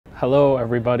Hello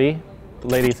everybody,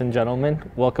 ladies and gentlemen.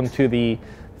 Welcome to the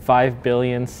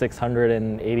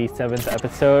 5,687th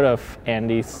episode of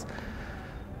Andy's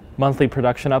monthly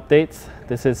production updates.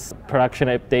 This is production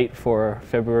update for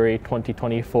February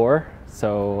 2024.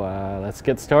 So let's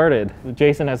get started.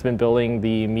 Jason has been building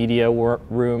the media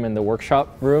room and the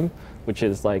workshop room, which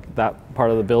is like that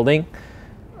part of the building.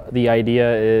 The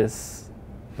idea is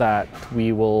that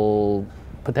we will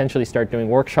potentially start doing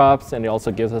workshops, and it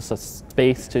also gives us a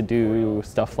space to do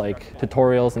stuff like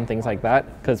tutorials and things like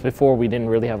that, because before we didn't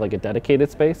really have like a dedicated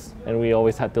space and we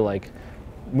always had to like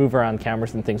move around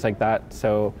cameras and things like that.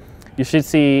 So you should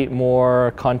see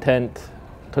more content,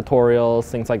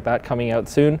 tutorials, things like that coming out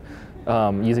soon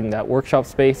using that workshop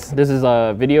space. This is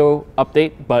a video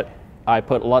update, but I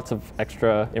put lots of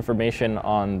extra information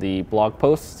on the blog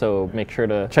post, so make sure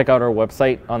to check out our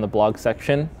website on the blog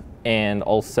section, and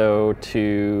also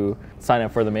to sign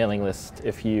up for the mailing list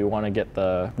if you want to get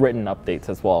the written updates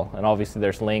as well. And obviously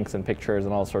there's links and pictures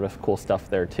and all sort of cool stuff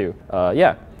there too.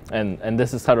 Yeah, and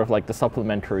this is sort of like the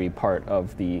supplementary part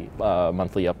of the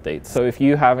monthly updates. So if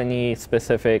you have any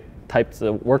specific types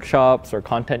of workshops or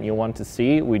content you want to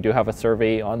see, we do have a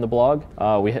survey on the blog.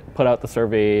 We put out the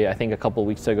survey I think a couple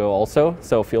weeks ago also,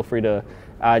 so feel free to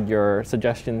add your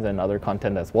suggestions and other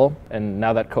content as well. And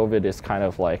now that COVID is kind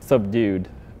of like subdued,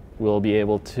 we'll be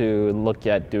able to look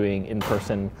at doing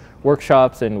in-person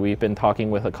workshops, and we've been talking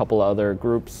with a couple other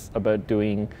groups about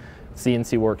doing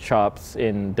CNC workshops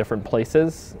in different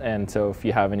places. And so if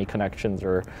you have any connections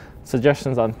or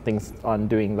suggestions on things on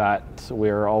doing that,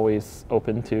 we're always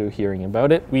open to hearing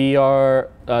about it. We are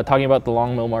talking about the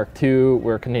LongMill MK2.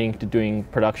 We're continuing to doing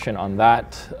production on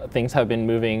that. Things have been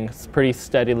moving pretty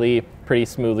steadily, pretty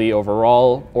smoothly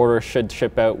overall. Orders should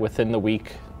ship out within the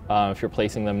week if you're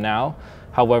placing them now.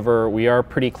 However, we are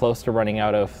pretty close to running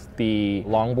out of the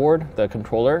LongBoard, the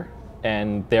controller,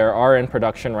 and they are in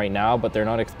production right now, but they're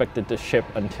not expected to ship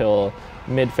until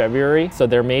mid-February. So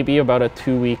there may be about a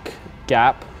 2-week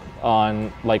gap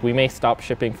on, like, we may stop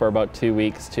shipping for about 2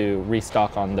 weeks to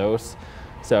restock on those.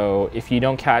 So if you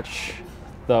don't catch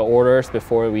the orders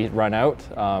before we run out,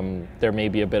 there may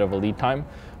be a bit of a lead time.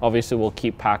 Obviously, we'll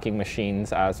keep packing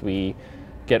machines as we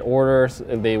get orders.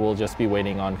 They will just be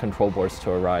waiting on control boards to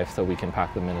arrive so we can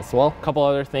pack them in as well. A couple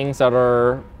other things that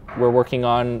we're working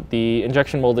on. The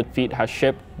injection molded feet has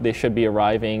shipped. They should be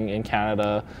arriving in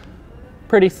Canada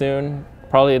pretty soon,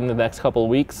 probably in the next couple of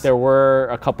weeks. There were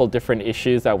a couple different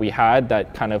issues that we had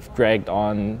that kind of dragged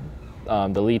on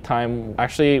the lead time.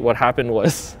 Actually, what happened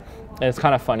was, and it's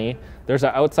kind of funny, there's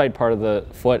an outside part of the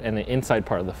foot and the inside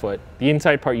part of the foot. The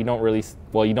inside part you don't really,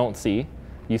 well, you don't see.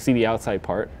 You see the outside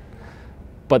part.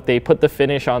 But they put the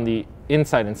finish on the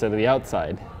inside instead of the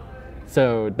outside.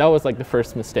 So that was like the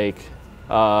first mistake.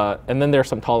 And then there's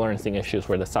some tolerancing issues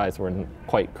where the size weren't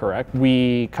quite correct.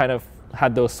 We kind of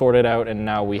had those sorted out, and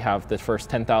now we have the first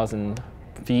 10,000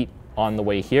 feet on the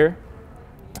way here.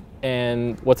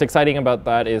 And what's exciting about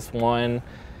that is, one,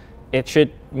 it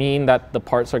should mean that the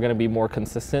parts are going to be more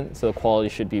consistent, so the quality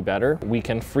should be better. We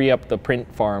can free up the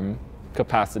print farm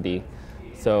capacity.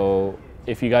 So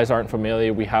if you guys aren't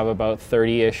familiar, we have about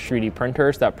 30-ish 3D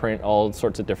printers that print all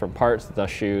sorts of different parts, the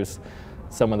shoes,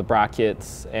 some of the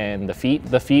brackets, and the feet.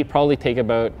 The feet probably take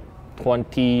about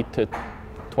 20 to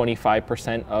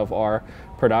 25% of our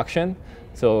production.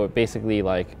 So it basically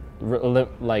like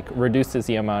reduces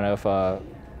the amount of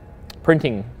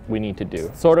printing we need to do.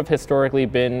 Sort of historically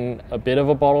been a bit of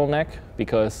a bottleneck,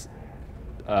 because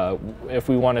if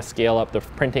we want to scale up the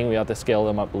printing, we have to scale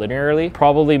them up linearly.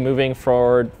 Probably moving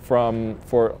forward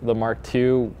for the Mark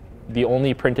II, the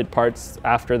only printed parts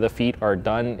after the feet are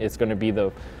done is going to be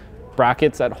the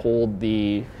brackets that hold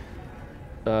the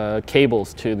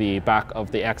cables to the back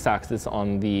of the X-axis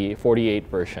on the 48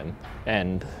 version.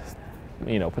 And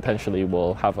you know, potentially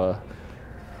we'll have a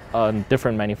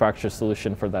different manufacturer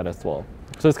solution for that as well.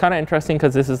 So it's kind of interesting,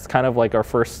 because this is kind of like our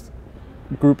first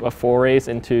group of forays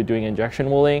into doing injection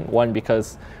molding. One,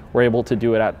 because we're able to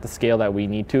do it at the scale that we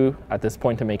need to at this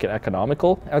point to make it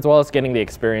economical, as well as getting the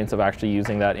experience of actually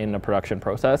using that in the production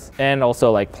process, and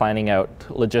also like planning out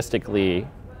logistically,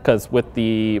 because with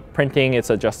the printing,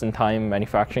 it's a just-in-time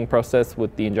manufacturing process.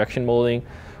 With the injection molding,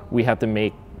 we have to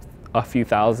make a few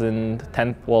thousand,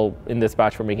 well, in this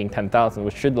batch we're making 10,000,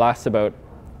 which should last about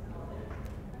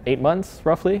 8 months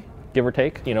roughly, give or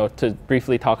take. You know, to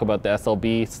briefly talk about the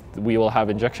SLB, we will have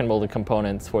injection molded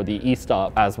components for the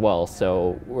e-stop as well.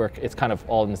 So it's kind of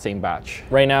all in the same batch.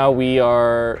 Right now, we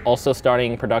are also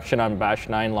starting production on batch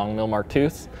 9 LongMill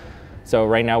MK2s. So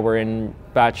right now we're in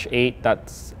batch 8,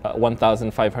 that's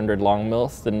 1,500 long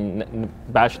mills. Then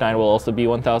batch 9 will also be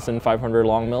 1,500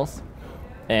 long mills.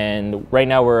 And right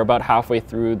now we're about halfway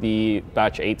through the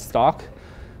batch 8 stock.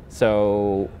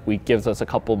 So it gives us a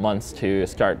couple months to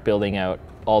start building out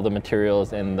all the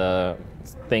materials and the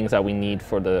things that we need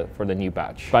for the new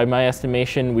batch. By my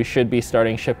estimation, we should be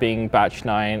starting shipping batch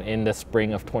 9 in the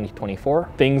spring of 2024.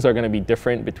 Things are going to be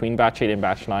different between batch 8 and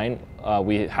batch 9.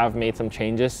 We have made some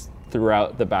changes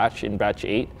throughout the batch in batch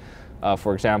 8.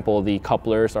 For example, the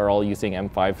couplers are all using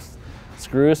M5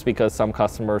 screws because some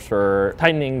customers were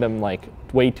tightening them like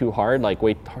way too hard, like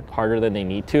way harder than they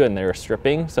need to, and they're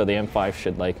stripping. So the M5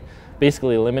 should like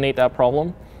basically eliminate that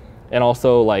problem, and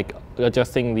also like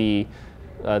adjusting the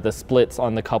splits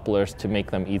on the couplers to make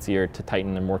them easier to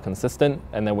tighten and more consistent.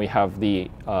 And then we have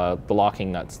the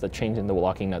locking nuts, the change in the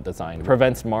locking nut design. It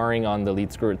prevents marring on the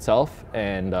lead screw itself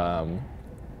and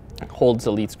holds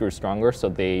the lead screw stronger so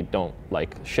they don't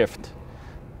like shift,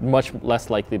 much less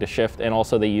likely to shift. And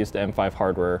also they use the M5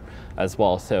 hardware as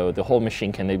well, so the whole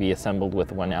machine can be assembled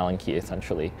with one Allen key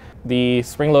essentially. The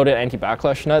spring-loaded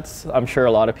anti-backlash nuts, I'm sure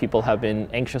a lot of people have been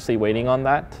anxiously waiting on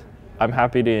that. I'm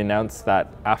happy to announce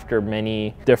that after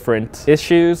many different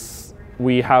issues,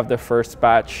 we have the first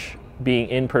batch being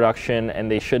in production, and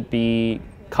they should be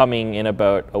coming in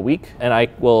about a week. And I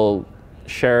will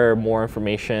share more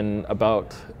information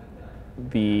about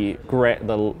the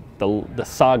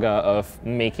saga of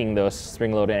making those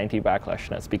spring-loaded anti-backlash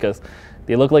nuts, because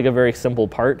they look like a very simple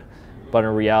part, but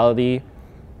in reality,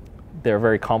 they're a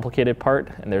very complicated part,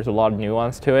 and there's a lot of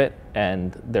nuance to it,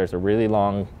 and there's a really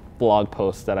long blog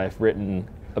post that I've written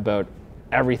about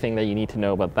everything that you need to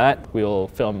know about that. We'll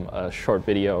film a short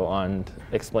video on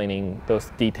explaining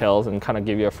those details and kind of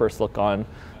give you a first look on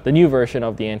the new version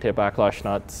of the anti-backlash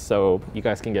nuts, so you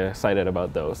guys can get excited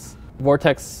about those.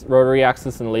 Vortex rotary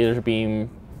axis and LaserBeam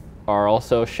are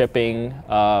also shipping.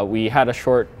 We had a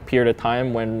short period of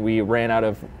time when we ran out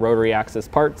of rotary axis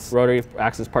parts. Rotary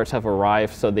axis parts have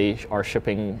arrived, so they are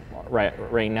shipping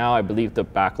right now. I believe the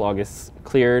backlog is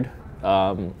cleared.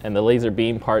 And the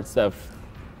LaserBeam parts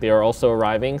they are also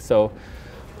arriving, so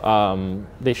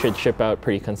they should ship out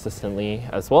pretty consistently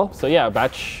as well. So yeah,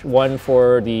 batch 1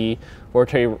 for the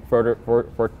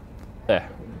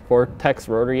Vortex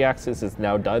rotary axis is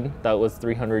now done. That was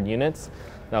 300 units.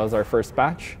 That was our first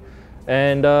batch.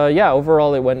 And yeah,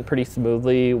 overall it went pretty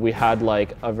smoothly. We had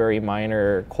like a very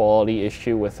minor quality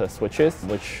issue with the switches,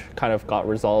 which kind of got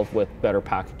resolved with better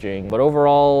packaging. But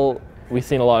overall, we've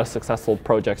seen a lot of successful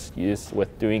projects used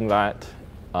with doing that.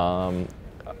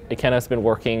 Ikenna's been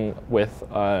working with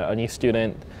a new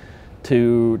student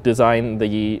to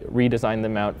redesign the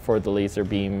mount for the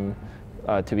LaserBeam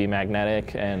to be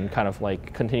magnetic, and kind of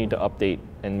like continue to update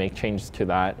and make changes to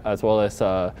that, as well as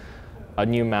a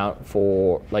new mount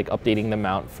for like updating the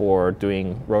mount for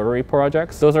doing rotary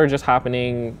projects. Those are just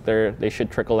happening. They should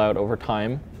trickle out over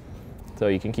time, so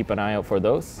you can keep an eye out for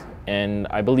those. And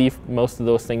I believe most of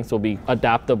those things will be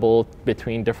adaptable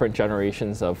between different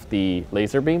generations of the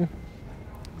LaserBeam.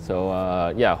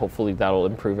 So yeah, hopefully that'll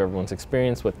improve everyone's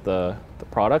experience with the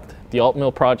product. The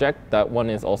AltMill project, that one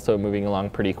is also moving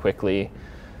along pretty quickly.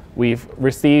 We've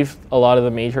received a lot of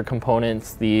the major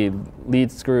components, the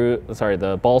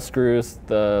ball screws,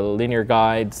 the linear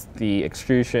guides, the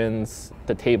extrusions,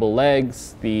 the table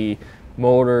legs, the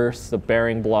motors, the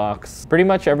bearing blocks, pretty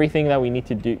much everything that we need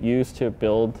to use to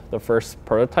build the first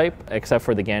prototype, except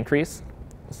for the gantries.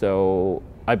 So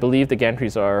I believe the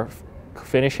gantries are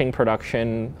finishing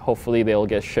production. Hopefully they'll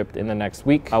get shipped in the next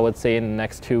week. I would say in the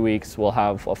next 2 weeks we'll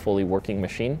have a fully working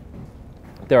machine.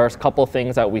 There are a couple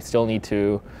things that we still need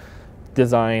to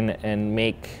design and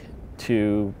make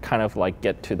to kind of like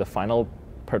get to the final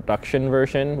production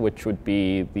version, which would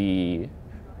be the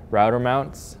router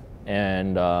mounts,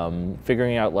 and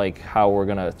figuring out like how we're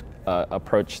gonna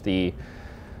approach the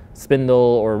spindle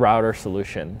or router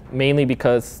solution. Mainly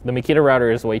because the Makita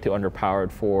router is way too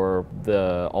underpowered for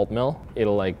the AltMill.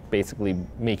 It'll like basically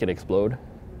make it explode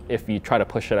if you try to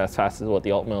push it as fast as what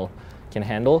the AltMill can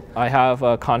handle. I have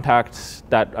a contact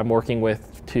that I'm working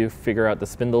with to figure out the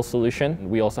spindle solution.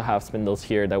 We also have spindles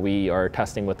here that we are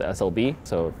testing with the SLB,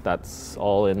 so that's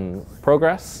all in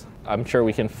progress. I'm sure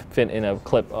we can fit in a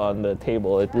clip on the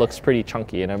table. It looks pretty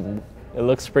chunky and it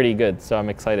looks pretty good, so I'm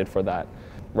excited for that.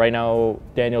 Right now,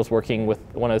 Daniel's working with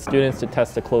one of the students to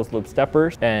test the closed loop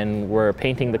steppers, and we're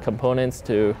painting the components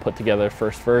to put together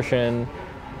first version.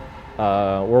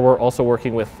 We're also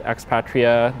working with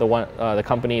Expatria, the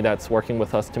company that's working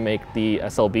with us to make the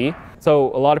SLB.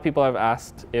 So a lot of people have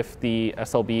asked if the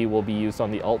SLB will be used on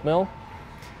the AltMill.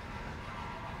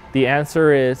 The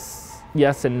answer is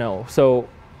yes and no. So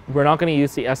we're not going to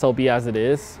use the SLB as it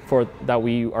is that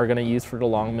we are going to use for the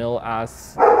LongMill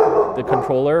as the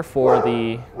controller for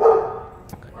the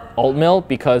AltMill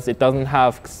because it doesn't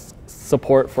have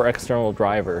support for external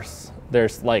drivers.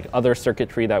 There's like other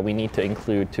circuitry that we need to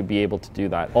include to be able to do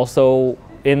that. Also,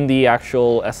 in the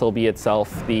actual SLB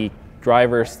itself, the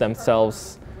drivers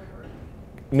themselves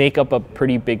make up a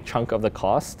pretty big chunk of the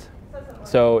cost.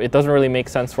 So it doesn't really make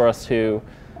sense for us to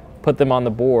put them on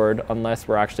the board unless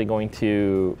we're actually going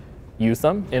to use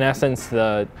them. In essence,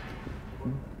 the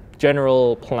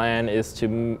general plan is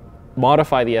to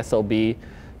modify the SLB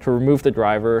to remove the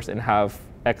drivers and have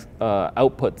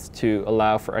outputs to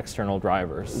allow for external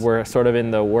drivers. We're sort of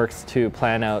in the works to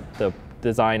plan out the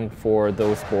design for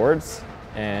those boards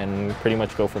and pretty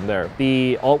much go from there.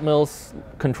 The AltMill's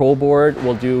control board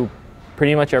will do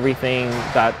pretty much everything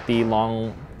that the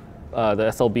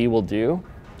SLB will do,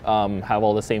 have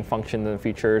all the same functions and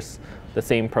features, the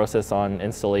same process on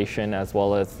installation, as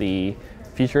well as the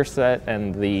feature set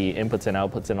and the inputs and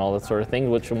outputs and all that sort of thing,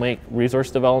 which will make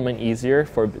resource development easier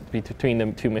between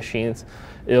the two machines.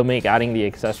 It'll make adding the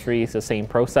accessories the same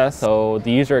process. So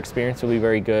the user experience will be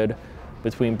very good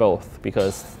between both,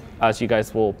 because as you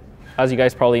guys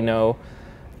probably know,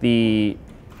 the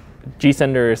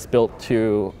G-Sender is built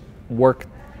to work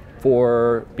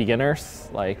for beginners,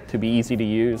 like to be easy to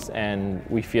use, and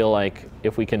we feel like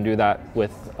if we can do that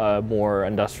with a more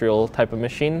industrial type of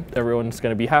machine, everyone's going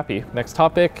to be happy. Next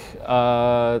topic,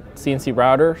 Sienci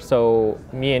Router. So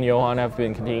me and Johan have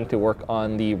been continuing to work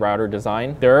on the router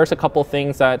design. There are a couple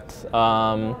things that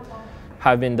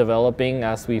have been developing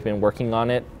as we've been working on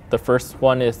it. The first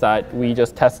one is that we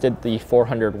just tested the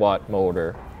 400-watt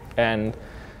motor, and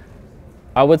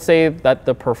I would say that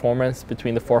the performance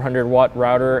between the 400-watt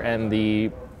router and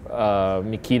the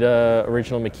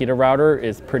original Makita router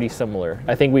is pretty similar.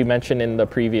 I think we mentioned in the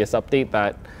previous update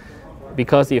that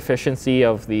because the efficiency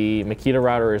of the Makita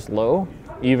router is low,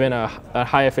 even a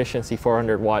high efficiency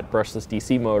 400-watt brushless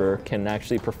DC motor can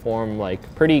actually perform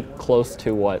like pretty close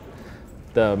to what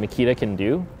the Makita can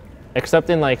do, except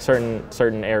in like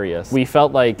certain areas. We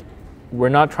felt like we're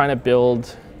not trying to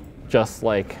build just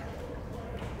like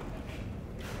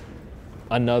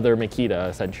another Makita,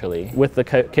 essentially. With the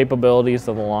capabilities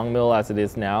of the LongMill as it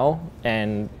is now,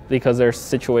 and because there's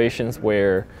situations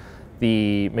where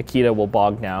the Makita will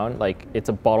bog down, like it's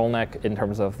a bottleneck in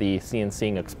terms of the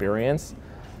CNCing experience,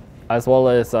 as well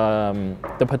as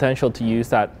the potential to use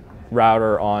that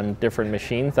router on different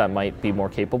machines that might be more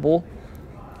capable.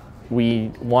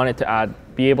 We wanted to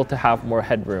be able to have more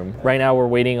headroom. Right now we're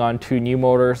waiting on two new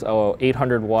motors, a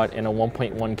 800-watt and a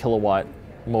 1.1 kilowatt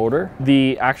motor.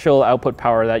 The actual output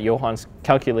power that Johan's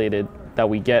calculated that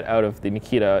we get out of the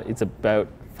Makita is about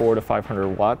 400 to 500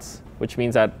 watts, which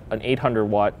means that an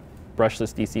 800-watt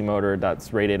brushless DC motor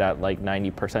that's rated at like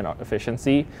 90%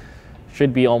 efficiency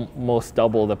should be almost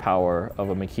double the power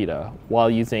of a Makita while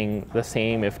using the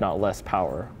same, if not less,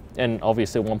 power. And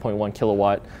obviously 1.1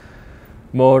 kilowatt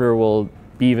motor will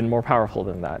be even more powerful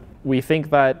than that. We think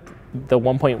that the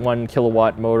 1.1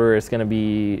 kilowatt motor is going to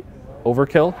be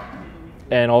overkill.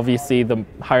 And obviously, the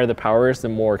higher the power is, the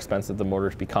more expensive the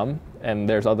motors become. And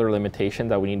there's other limitations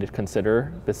that we need to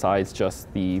consider besides just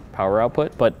the power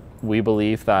output. But we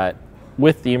believe that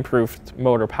with the improved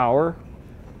motor power,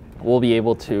 we'll be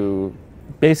able to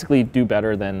basically do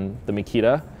better than the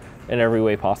Makita in every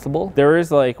way possible. There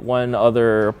is like one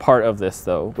other part of this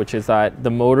though, which is that the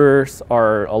motors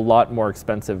are a lot more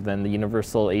expensive than the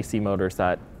universal AC motors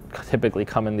that typically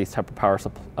come in these type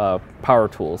of power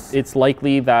tools. It's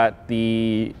likely that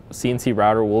the CNC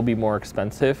router will be more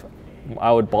expensive.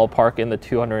 I would ballpark in the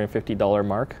 $250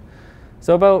 mark.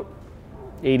 So about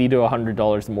 $80 to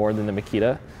 $100 more than the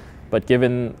Makita. But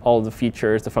given all the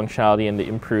features, the functionality, and the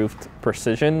improved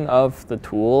precision of the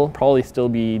tool, probably still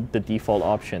be the default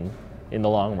option in the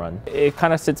long run. It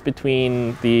kind of sits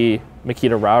between the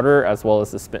Makita router as well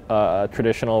as the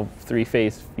traditional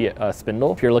three-phase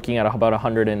spindle. If you're looking at about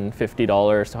 $150 to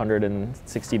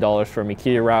 $160 for a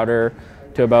Makita router,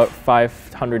 to about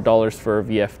 $500 for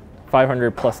VF,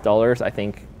 $500 plus dollars, I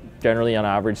think generally on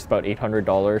average it's about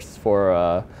 $800 for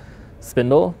a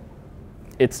spindle.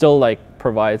 It still like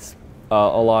provides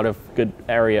a lot of good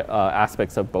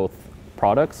aspects of both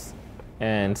products.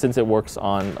 And since it works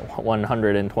on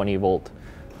 120 volt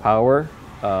power,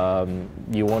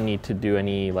 you won't need to do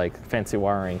any like fancy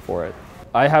wiring for it.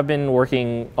 I have been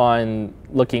working on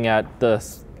looking at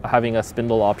having a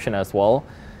spindle option as well.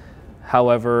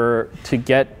 However, to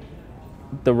get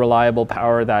the reliable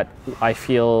power that I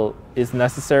feel is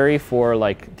necessary for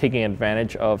like taking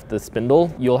advantage of the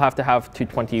spindle, you'll have to have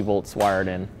 220 volts wired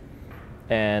in.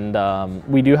 And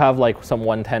we do have like some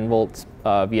 110 volts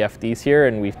VFDs here,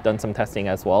 and we've done some testing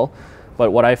as well.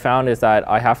 But what I found is that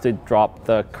I have to drop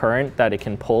the current that it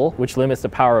can pull, which limits the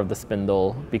power of the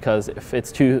spindle, because if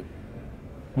it's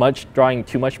drawing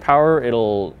too much power,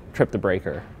 it'll trip the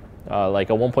breaker. Like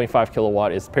a 1.5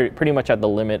 kilowatt is pretty much at the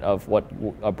limit of what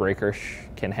a breaker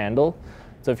can handle.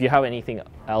 So if you have anything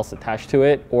else attached to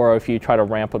it, or if you try to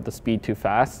ramp up the speed too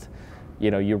fast,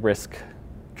 you risk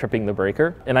tripping the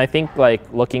breaker. And I think like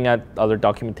looking at other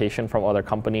documentation from other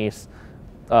companies,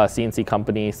 CNC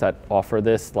companies that offer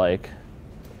this, like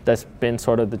that's been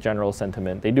sort of the general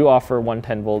sentiment. They do offer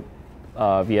 110 volt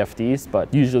VFDs,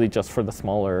 but usually just for the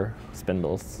smaller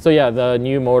spindles. So yeah, the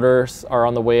new motors are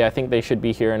on the way. I think they should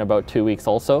be here in about 2 weeks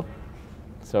also.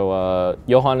 So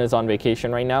Johan is on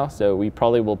vacation right now, so we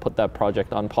probably will put that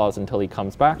project on pause until he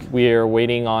comes back. We are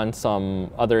waiting on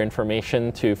some other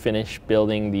information to finish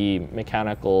building the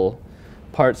mechanical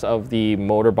parts of the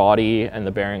motor body and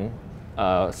the bearing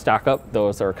stack up.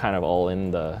 Those are kind of all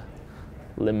in the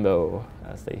limbo,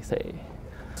 as they say.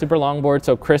 SuperLongBoard,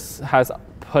 so Chris has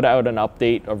put out an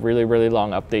update, a really, really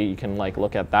long update. You can like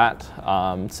look at that.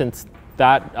 Since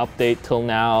that update till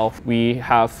now, we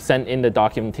have sent in the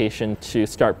documentation to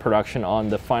start production on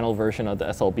the final version of the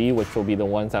SLB, which will be the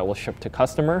ones that will ship to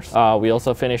customers. We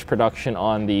also finished production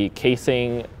on the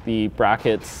casing, the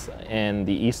brackets, and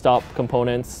the e-stop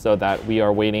components, so that we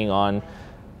are waiting on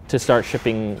to start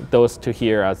shipping those to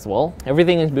here as well.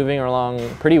 Everything is moving along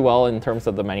pretty well in terms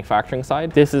of the manufacturing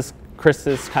side. Chris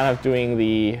is kind of doing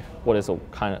the, what's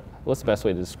the best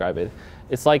way to describe it?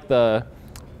 It's like the,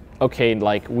 okay,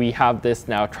 like we have this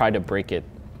now, try to break it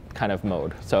kind of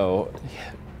mode. So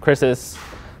Chris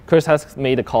has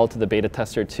made a call to the beta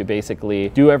tester to basically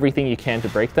do everything you can to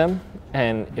break them.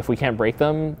 And if we can't break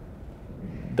them,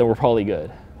 then we're probably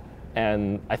good.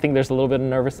 And I think there's a little bit of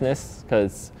nervousness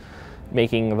because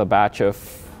making the batch of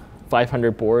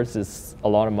 500 boards is a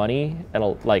lot of money,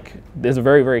 and like there's a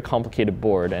very, very complicated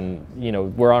board, and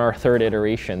we're on our 3rd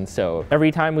iteration, so every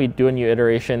time we do a new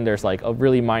iteration there's like a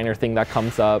really minor thing that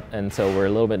comes up, and so we're a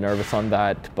little bit nervous on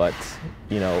that. But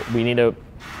we need to,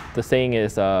 the saying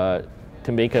is to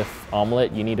make an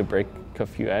omelet you need to break a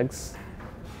few eggs.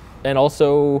 And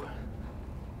also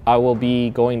I will be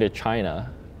going to China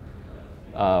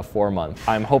for a month.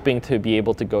 I'm hoping to be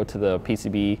able to go to the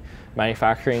PCB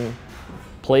manufacturing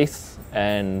place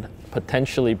and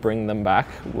potentially bring them back.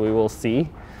 We will see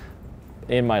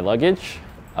in my luggage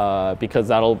because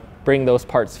that'll bring those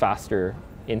parts faster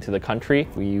into the country.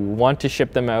 We want to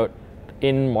ship them out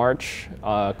in March.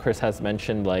 Chris has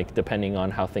mentioned, like, depending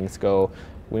on how things go,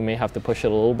 we may have to push it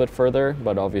a little bit further,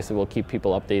 but obviously we'll keep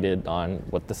people updated on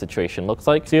what the situation looks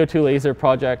like. CO2 laser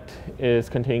project is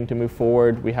continuing to move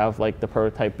forward. We have like the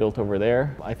prototype built over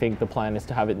there. I think the plan is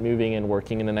to have it moving and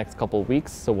working in the next couple of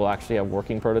weeks, so we'll actually have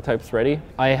working prototypes ready.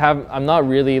 I'm not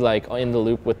really like in the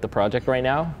loop with the project right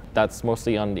now. That's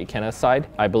mostly on the Kenneth side.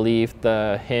 I believe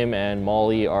him and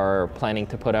Molly are planning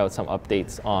to put out some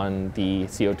updates on the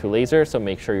CO2 laser, so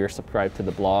make sure you're subscribed to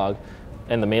the blog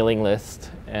and the mailing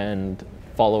list, and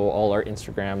follow all our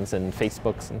Instagrams and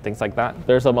Facebooks and things like that.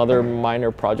 There's some other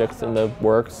minor projects in the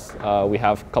works. We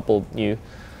have a couple new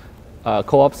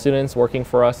co-op students working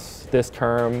for us this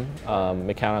term,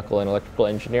 mechanical and electrical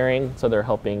engineering. So they're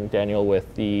helping Daniel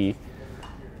with the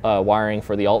wiring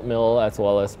for the AltMill, as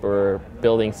well as we're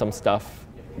building some stuff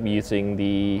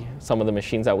using some of the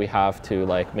machines that we have to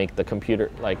like make the computer,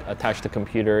 like attach the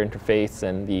computer interface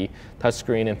and the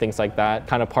touchscreen and things like that,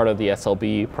 kind of part of the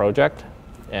SLB project.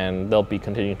 And they'll be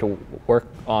continuing to work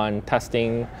on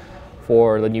testing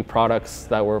for the new products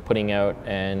that we're putting out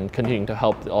and continuing to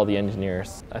help all the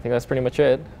engineers. I think that's pretty much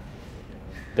it.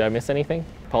 Did I miss anything?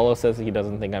 Paulo says he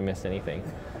doesn't think I missed anything.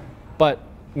 But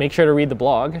make sure to read the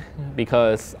blog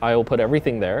because I will put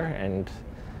everything there. And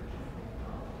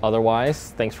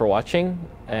otherwise, thanks for watching,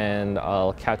 and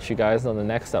I'll catch you guys on the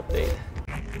next update.